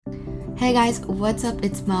Hey guys, what's up?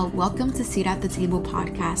 It's Mel. Welcome to Seat at the Table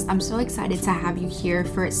podcast. I'm so excited to have you here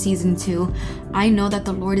for season 2. I know that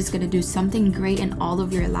the Lord is going to do something great in all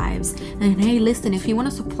of your lives. And hey, listen, if you want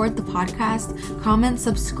to support the podcast, comment,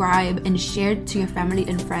 subscribe, and share it to your family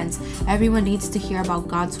and friends. Everyone needs to hear about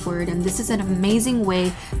God's word, and this is an amazing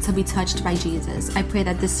way to be touched by Jesus. I pray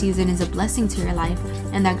that this season is a blessing to your life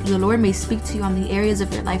and that the Lord may speak to you on the areas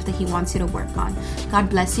of your life that He wants you to work on. God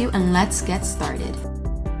bless you, and let's get started.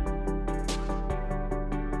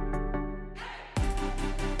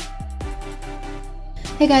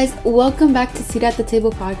 Hey guys, welcome back to Seat at the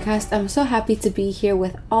Table podcast. I'm so happy to be here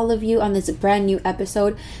with all of you on this brand new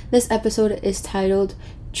episode. This episode is titled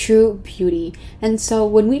True Beauty. And so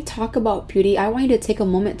when we talk about beauty, I want you to take a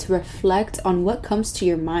moment to reflect on what comes to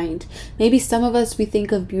your mind. Maybe some of us, we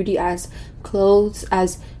think of beauty as clothes,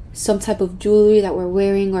 as some type of jewelry that we're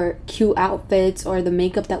wearing, or cute outfits, or the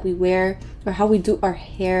makeup that we wear, or how we do our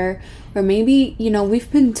hair, or maybe,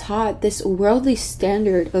 we've been taught this worldly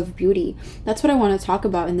standard of beauty. That's what I want to talk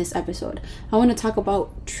about in this episode. I want to talk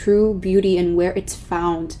about true beauty and where it's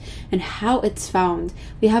found and how it's found.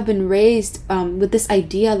 We have been raised with this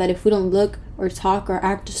idea that if we don't look or talk or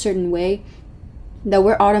act a certain way, that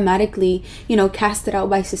we're automatically, casted out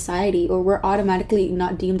by society, or we're automatically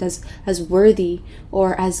not deemed as worthy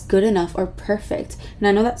or as good enough or perfect. And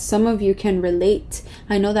I know that some of you can relate.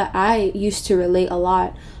 I know that I used to relate a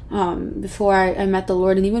lot before I met the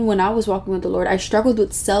Lord. And even when I was walking with the Lord, I struggled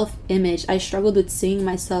with self-image. I struggled with seeing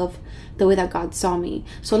myself the way that God saw me.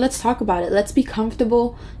 So let's talk about it. Let's be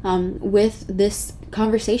comfortable with this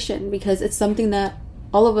conversation, because it's something that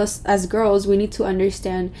all of us as girls, we need to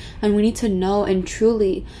understand, and we need to know and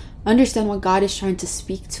truly understand what God is trying to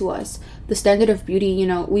speak to us. The standard of beauty,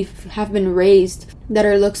 we have been raised that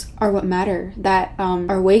our looks are what matter, that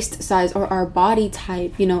our waist size or our body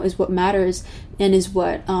type, is what matters and is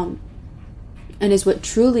what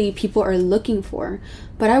truly people are looking for.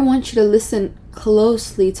 But I want you to listen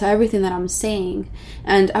closely to everything that I'm saying,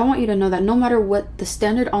 and I want you to know that no matter what the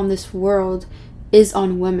standard on this world is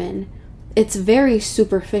on women, it's very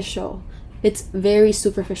superficial. It's very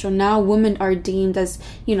superficial. Now women are deemed as,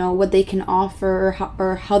 what they can offer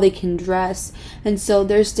or how they can dress. And so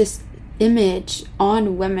there's this image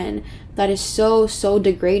on women that is so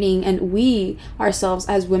degrading, and we ourselves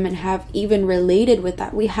as women have even related with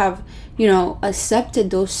that. We have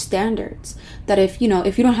accepted those standards, that if you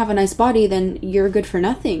don't have a nice body, then you're good for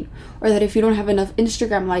nothing, or that if you don't have enough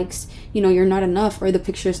Instagram likes, you're not enough, or the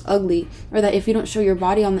picture's ugly, or that if you don't show your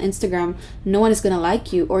body on the Instagram, no one is gonna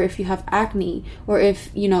like you, or if you have acne, or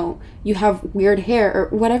if you have weird hair, or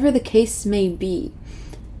whatever the case may be.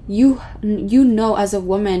 You know as a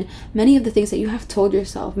woman, many of the things that you have told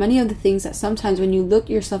yourself, many of the things that sometimes when you look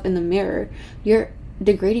yourself in the mirror, you're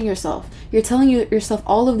degrading yourself. You're telling yourself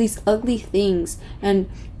all of these ugly things. And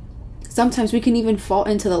sometimes we can even fall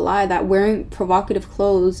into the lie that wearing provocative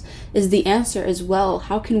clothes is the answer as well.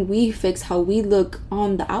 How can we fix how we look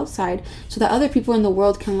on the outside so that other people in the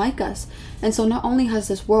world can like us? And so not only has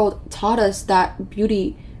this world taught us that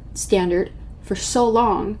beauty standard for so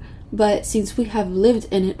long, but since we have lived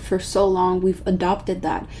in it for so long, we've adopted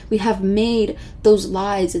that. We have made those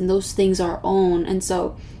lies and those things our own. And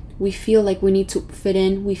so we feel like we need to fit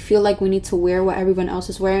in. We feel like we need to wear what everyone else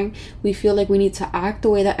is wearing. We feel like we need to act the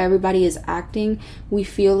way that everybody is acting. We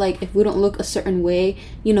feel like if we don't look a certain way,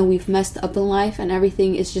 we've messed up in life and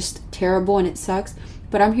everything is just terrible and it sucks.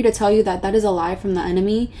 But I'm here to tell you that that is a lie from the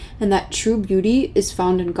enemy, and that true beauty is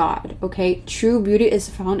found in God, okay? True beauty is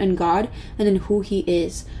found in God and in who He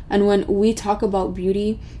is. And when we talk about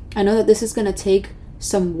beauty, I know that this is going to take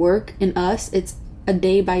some work in us. It's a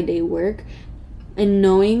day-by-day work in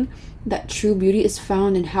knowing that true beauty is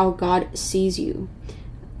found in how God sees you.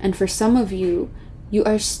 And for some of you, you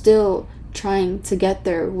are still trying to get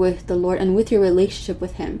there with the Lord and with your relationship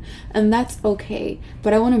with Him, and that's okay.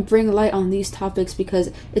 But I want to bring light on these topics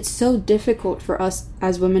because it's so difficult for us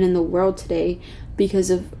as women in the world today, because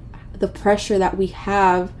of the pressure that we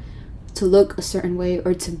have to look a certain way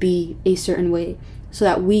or to be a certain way so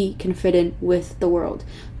that we can fit in with the world.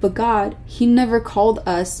 But God, He never called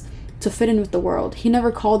us to fit in with the world. He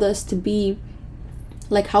never called us to be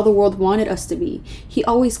like how the world wanted us to be. He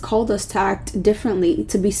always called us to act differently,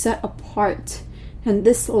 to be set apart. And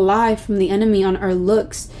this lie from the enemy on our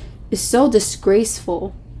looks is so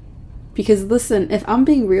disgraceful. Because listen, if I'm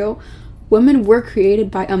being real, women were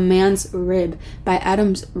created by a man's rib, by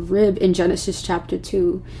Adam's rib in Genesis chapter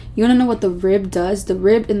 2. You want to know what the rib does? The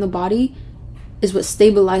rib in the body is what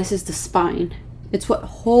stabilizes the spine. It's what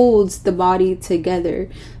holds the body together.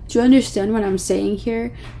 Do you understand what I'm saying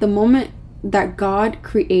here? The moment that God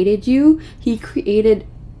created you, He created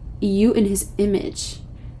you in his image.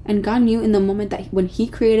 And God knew in the moment that when he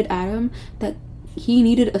created Adam, that he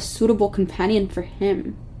needed a suitable companion for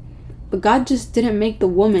him. But God just didn't make the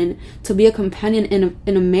woman to be a companion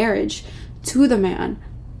in a marriage to the man.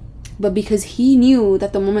 But because he knew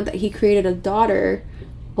that the moment that he created a daughter,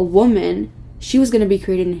 a woman, she was going to be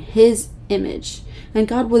created in his image. And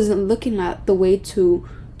God wasn't looking at the way to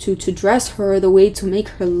dress her, the way to make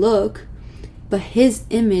her look, but his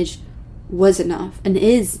image was enough and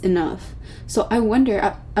is enough. So I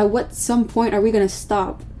wonder, at what some point are we going to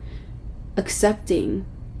stop accepting?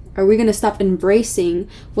 Are we going to stop embracing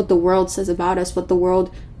what the world says about us, what the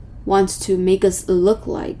world wants to make us look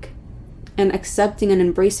like, and accepting and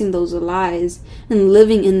embracing those lies and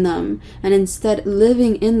living in them, and instead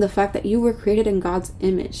living in the fact that you were created in God's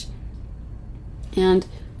image? And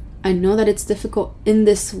I know that it's difficult in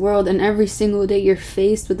this world, and every single day you're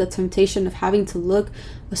faced with the temptation of having to look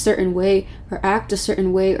a certain way or act a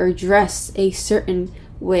certain way or dress a certain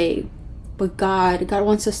way. But God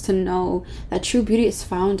wants us to know that true beauty is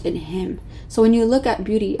found in him. So when you look at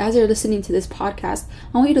beauty, as you're listening to this podcast,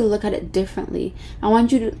 I want you to look at it differently. I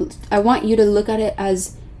want you to look at it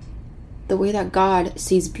as the way that God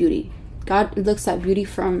sees beauty. God looks at beauty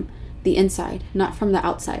from the inside, not from the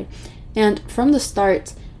outside. And from the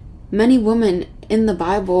start, many women in the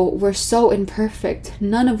Bible were so imperfect.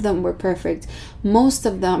 None of them were perfect. Most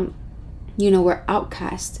of them, were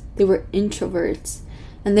outcast. They were introverts.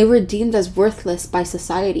 And they were deemed as worthless by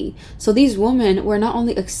society. So these women were not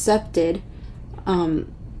only accepted,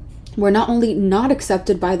 were not only not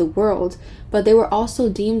accepted by the world, but they were also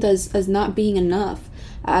deemed as not being enough,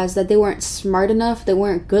 as that they weren't smart enough, they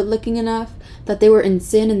weren't good looking enough, that they were in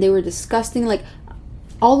sin and they were disgusting. Like,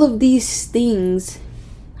 all of these things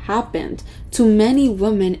happened to many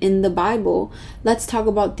women in the Bible. Let's talk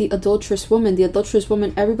about the adulterous woman. The adulterous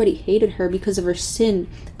woman, everybody hated her because of her sin.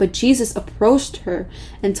 But Jesus approached her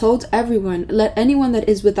and told everyone, let anyone that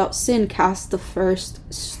is without sin cast the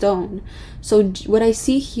first stone. So what I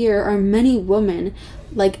see here are many women,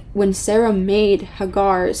 like when Sarah made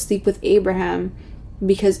Hagar sleep with Abraham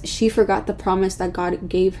because she forgot the promise that God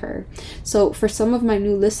gave her. So for some of my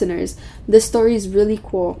new listeners, this story is really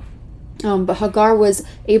cool. But Hagar was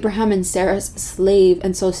Abraham and Sarah's slave.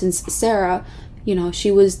 And so since Sarah,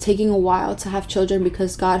 she was taking a while to have children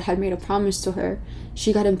because God had made a promise to her,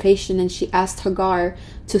 she got impatient and she asked Hagar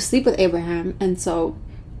to sleep with Abraham. And so,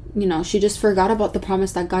 she just forgot about the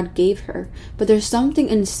promise that God gave her. But there's something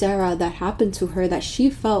in Sarah that happened to her that she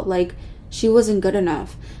felt like she wasn't good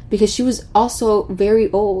enough, because she was also very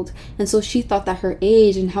old. And so she thought that her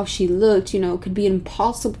age and how she looked, could be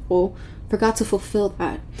impossible for God to fulfill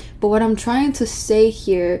that. But what I'm trying to say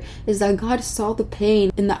here is that God saw the pain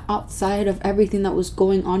in the outside of everything that was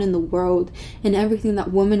going on in the world and everything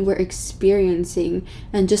that women were experiencing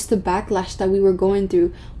and just the backlash that we were going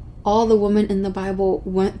through. All the women in the Bible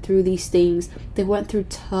went through these things. They went through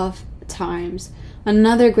tough times.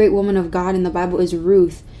 Another great woman of God in the Bible is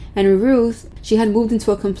Ruth. And Ruth, she had moved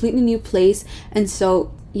into a completely new place, and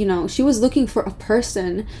so she was looking for a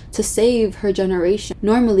person to save her generation.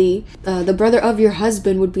 Normally, the brother of your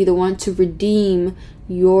husband would be the one to redeem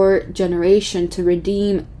your generation, to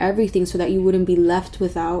redeem everything so that you wouldn't be left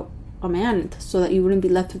without a man, so that you wouldn't be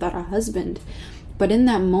left without a husband. But in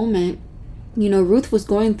that moment, Ruth was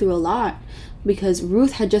going through a lot, because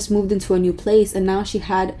Ruth had just moved into a new place, and now she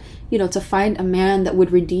had, to find a man that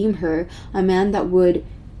would redeem her, a man that would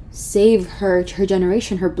save her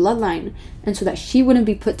generation, her bloodline, and so that she wouldn't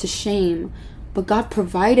be put to shame. But God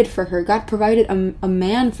provided for her. God provided a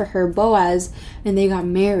man for her, Boaz, and they got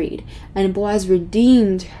married. And Boaz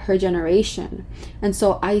redeemed her generation. And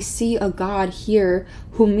so I see a God here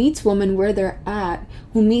who meets women where they're at,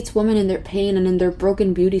 who meets women in their pain and in their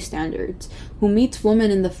broken beauty standards, who meets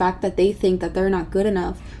women in the fact that they think that they're not good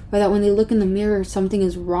enough, or that when they look in the mirror, something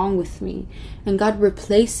is wrong with me. And God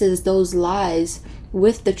replaces those lies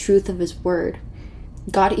with the truth of his word.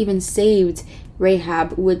 God even saved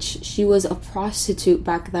Rahab, which she was a prostitute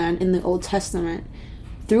back then in the Old Testament,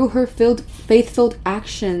 through her faith-filled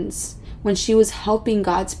actions when she was helping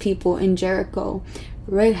God's people in Jericho.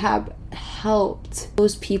 Rahab helped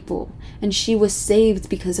those people, and she was saved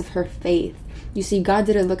because of her faith. You see, God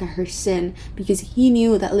didn't look at her sin because he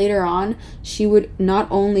knew that later on she would not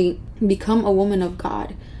only become a woman of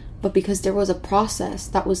God, but because there was a process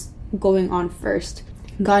that was going on first.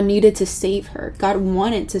 God needed to save her. God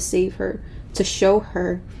wanted to save her, to show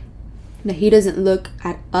her that he doesn't look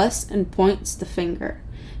at us and points the finger.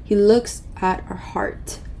 He looks at our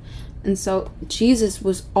heart. And so Jesus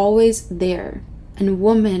was always there, and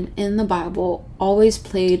women in the Bible always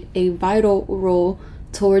played a vital role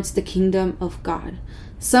towards the kingdom of God.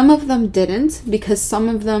 Some of them didn't, because some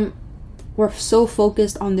of them were so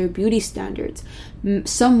focused on their beauty standards.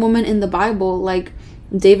 Some women in the Bible, like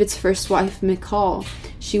David's first wife, Michal,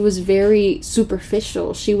 she was very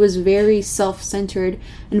superficial. She was very self-centered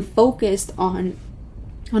and focused on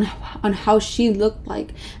how she looked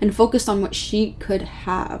like, and focused on what she could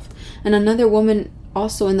have. And another woman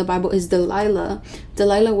also in the Bible is Delilah.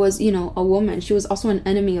 Delilah was, a woman. She was also an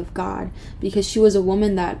enemy of God, because she was a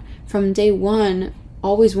woman that from day one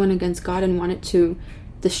always went against God and wanted to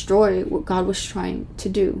destroy what God was trying to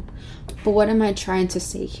do. But what am I trying to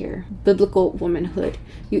say here? Biblical womanhood.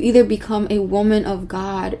 You either become a woman of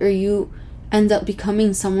God, or you end up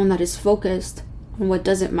becoming someone that is focused on what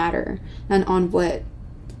doesn't matter, and on what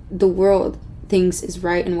the world thinks is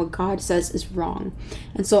right and what God says is wrong.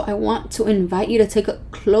 And so I want to invite you to take a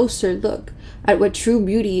closer look at what true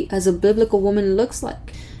beauty as a biblical woman looks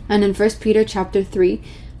like. And in 1 Peter chapter 3,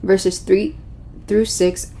 verses 3 through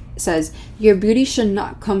 6 says, "Your beauty should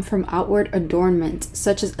not come from outward adornment,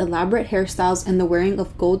 such as elaborate hairstyles and the wearing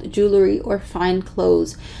of gold jewelry or fine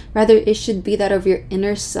clothes. Rather, it should be that of your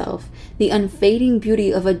inner self, the unfading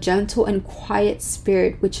beauty of a gentle and quiet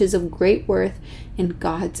spirit, which is of great worth in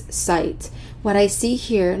God's sight." What I see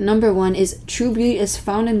here, number one, is true beauty is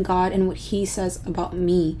found in God and what He says about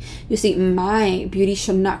me. You see, my beauty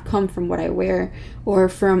should not come from what I wear, or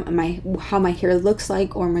from how my hair looks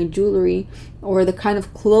like, or my jewelry, or the kind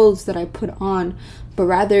of clothes that I put on, but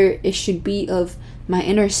rather it should be of my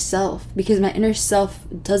inner self, because my inner self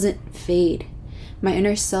doesn't fade. My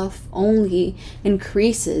inner self only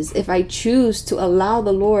increases if I choose to allow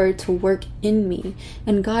the Lord to work in me.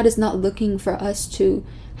 And God is not looking for us to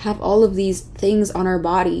have all of these things on our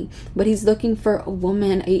body, but He's looking for a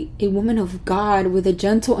woman, a woman of God with a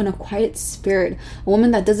gentle and a quiet spirit, a woman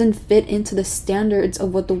that doesn't fit into the standards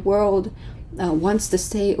of what the world wants to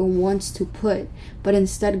say or wants to put, but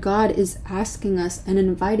instead God is asking us and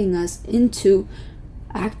inviting us into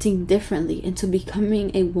acting differently, into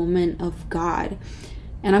becoming a woman of God.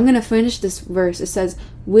 And I'm going to finish this verse. It says,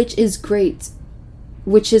 which is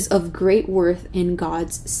of great worth in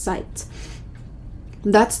God's sight.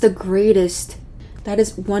 That's the greatest. That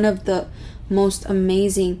is one of the most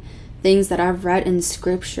amazing things that I've read in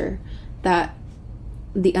scripture, that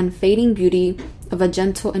the unfading beauty of a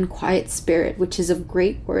gentle and quiet spirit, which is of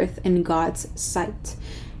great worth in God's sight.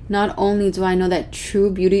 Not only do I know that true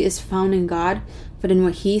beauty is found in God, but in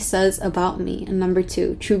what He says about me. And number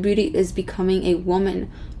two, true beauty is becoming a woman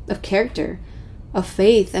of character, of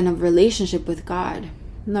faith, and of relationship with God.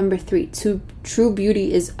 Number three, true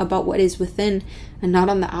beauty is about what is within and not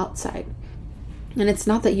on the outside. And it's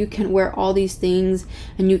not that you can wear all these things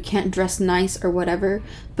and you can't dress nice or whatever,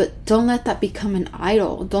 but don't let that become an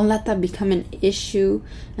idol. Don't let that become an issue,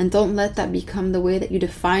 and don't let that become the way that you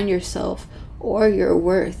define yourself or your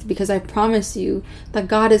worth, because I promise you that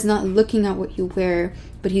God is not looking at what you wear,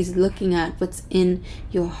 but He's looking at what's in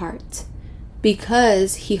your heart.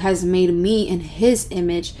 Because He has made me in His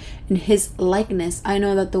image, in His likeness, I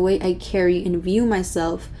know that the way I carry and view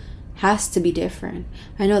myself has to be different.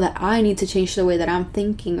 I know that I need to change the way that I'm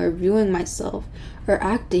thinking or viewing myself or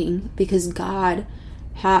acting, because God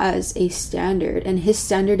has a standard, and His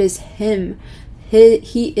standard is Him.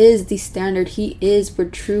 He is the standard. He is where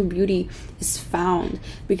true beauty is found,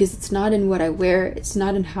 because it's not in what I wear, it's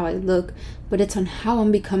not in how I look, but it's on how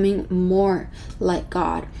I'm becoming more like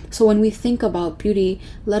God. So when we think about beauty,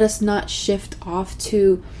 let us not shift off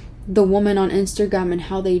to the woman on Instagram and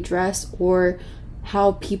how they dress, or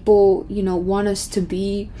how people, want us to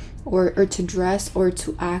be, or to dress or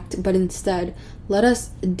to act, but instead let us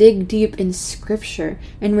dig deep in scripture,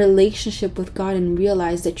 in relationship with God, and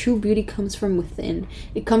realize that true beauty comes from within.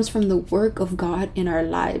 It comes from the work of God in our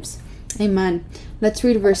lives. Amen. Let's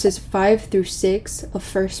read verses 5 through 6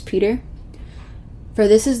 of 1 Peter. For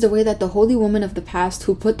this is the way that the holy women of the past,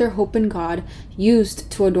 who put their hope in God,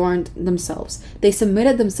 used to adorn themselves. They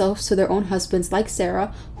submitted themselves to their own husbands, like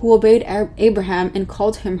Sarah, who obeyed Abraham and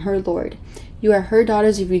called him her Lord. You are her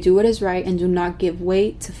daughters if you do what is right and do not give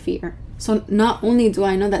way to fear. So not only do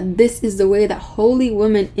I know that this is the way that holy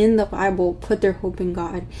women in the Bible put their hope in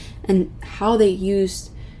God, and how they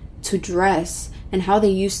used to dress and how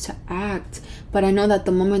they used to act, but I know that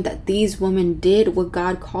the moment that these women did what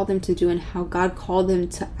God called them to do and how God called them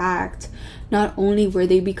to act, not only were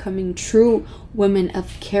they becoming true women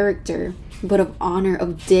of character, but of honor,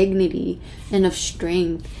 of dignity, and of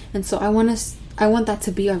strength. And so I want us I want that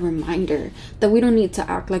to be a reminder that we don't need to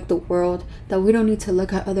act like the world, that we don't need to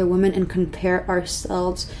look at other women and compare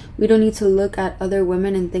ourselves. We don't need to look at other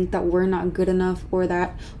women and think that we're not good enough, or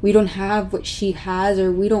that we don't have what she has,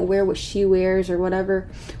 or we don't wear what she wears, or whatever,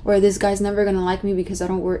 or this guy's never gonna like me because I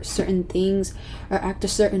don't wear certain things or act a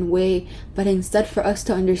certain way. But instead, for us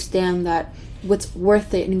to understand that what's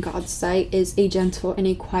worth it in God's sight is a gentle and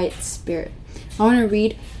a quiet spirit. I want to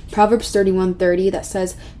read Proverbs 31:30 that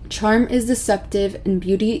says, "Charm is deceptive and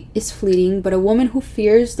beauty is fleeting, but a woman who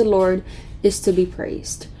fears the Lord is to be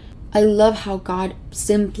praised." I love how God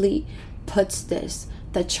simply puts this,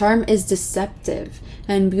 that charm is deceptive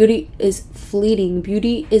and beauty is fleeting.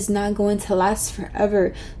 Beauty is not going to last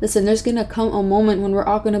forever. Listen, there's going to come a moment when we're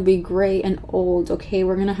all going to be gray and old, okay?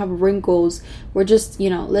 We're going to have wrinkles. We're just,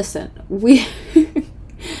 listen,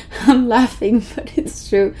 I'm laughing, but it's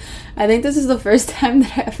true. I think this is the first time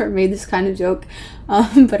that I ever made this kind of joke,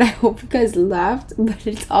 but I hope you guys laughed. But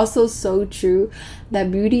it's also so true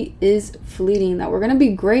that beauty is fleeting, that we're gonna be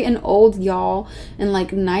gray and old, y'all, in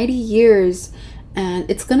like 90 years, and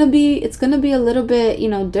it's gonna be a little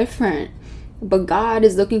bit, different. But God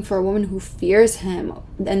is looking for a woman who fears him,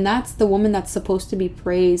 and that's the woman that's supposed to be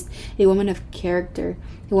praised, a woman of character,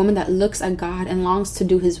 a woman that looks at God and longs to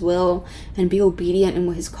do his will and be obedient in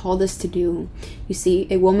what he's called us to do. You see,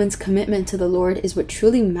 a woman's commitment to the Lord is what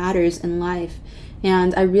truly matters in life.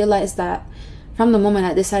 And I realized that from the moment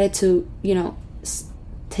I decided to,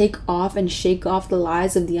 take off and shake off the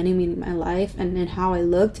lies of the enemy in my life, and in how I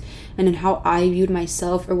looked and in how I viewed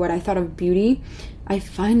myself, or what I thought of beauty, I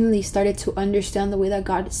finally started to understand the way that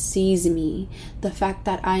God sees me, the fact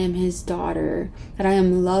that I am his daughter, that I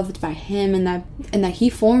am loved by him, and that he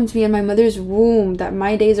formed me in my mother's womb, that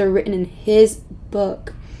my days are written in his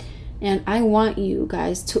book. And I want you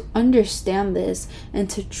guys to understand this and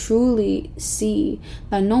to truly see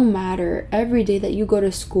that no matter every day that you go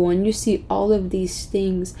to school and you see all of these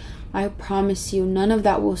things, I promise you, none of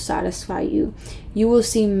that will satisfy you. You will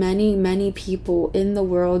see many, many people in the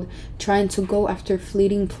world trying to go after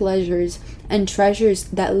fleeting pleasures and treasures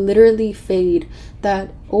that literally fade, that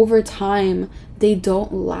over time, they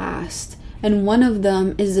don't last. And one of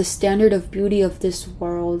them is the standard of beauty of this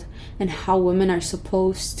world and how women are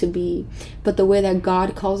supposed to be. But the way that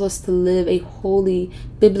God calls us to live a holy,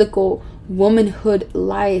 biblical womanhood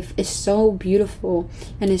life is so beautiful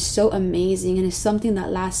and is so amazing, and is something that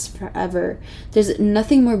lasts forever. There's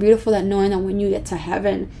nothing more beautiful than knowing that when you get to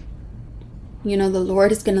heaven, the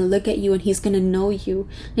Lord is going to look at you and he's going to know you,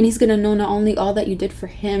 and he's going to know not only all that you did for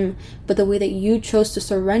him, but the way that you chose to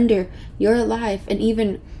surrender your life and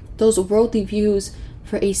even those worldly views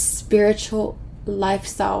for a spiritual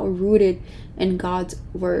lifestyle rooted in God's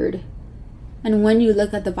word. And when you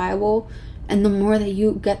look at the Bible, and the more that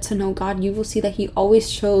you get to know God, you will see that he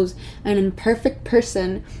always chose an imperfect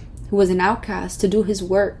person who was an outcast to do his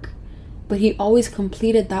work, but he always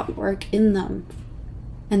completed that work in them.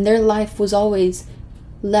 And their life was always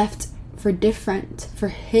left for different, for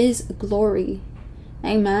his glory.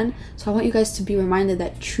 Amen. So I want you guys to be reminded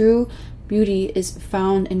that true beauty is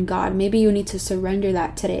found in God. Maybe you need to surrender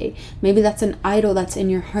that today. Maybe that's an idol that's in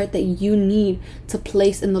your heart that you need to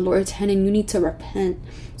place in the Lord's hand, and you need to repent.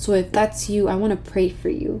 So if that's you, I want to pray for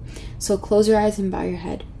you. So close your eyes and bow your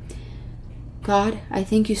head. God, I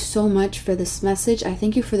thank you so much for this message. I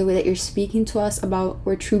thank you for the way that you're speaking to us about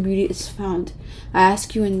where true beauty is found. I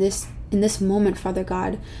ask you in this moment, Father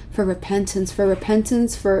God, for repentance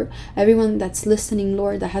for everyone that's listening,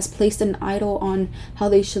 Lord, that has placed an idol on how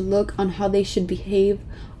they should look, on how they should behave,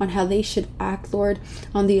 on how they should act, Lord,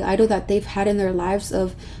 on the idol that they've had in their lives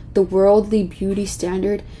of the worldly beauty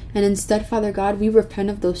standard. And instead, Father God, we repent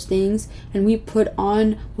of those things and we put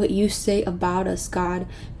on what you say about us, God.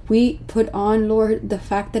 We put on, Lord, the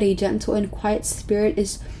fact that a gentle and quiet spirit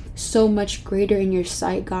is so much greater in your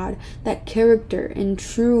sight, God. That character and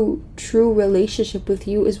true relationship with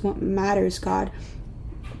you is what matters, God.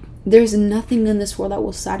 There's nothing in this world that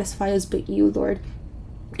will satisfy us but you, Lord.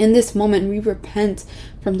 In this moment, we repent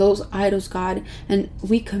from those idols, God, and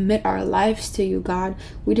we commit our lives to you, God.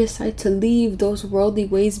 We decide to leave those worldly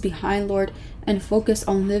ways behind, Lord, and focus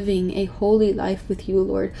on living a holy life with you,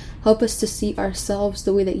 Lord. Help us to see ourselves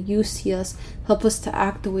the way that you see us. Help us to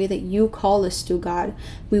act the way that you call us to, God.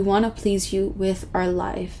 We want to please you with our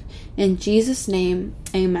life. In Jesus' name,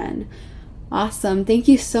 amen. Awesome. Thank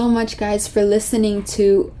you so much, guys, for listening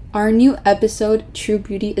to our new episode, True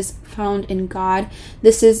Beauty is Found in God.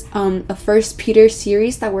 This is a First Peter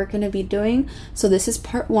series that we're going to be doing. So this is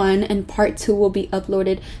part 1, and part 2 will be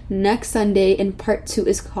uploaded next Sunday, and part 2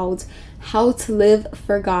 is called How to Live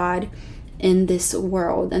for God. in this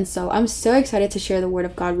world. And so I'm so excited to share the word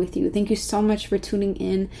of God with you. Thank you so much for tuning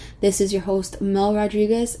in. This is your host, Mel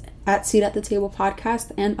Rodriguez at Seat at the Table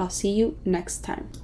podcast, and I'll see you next time.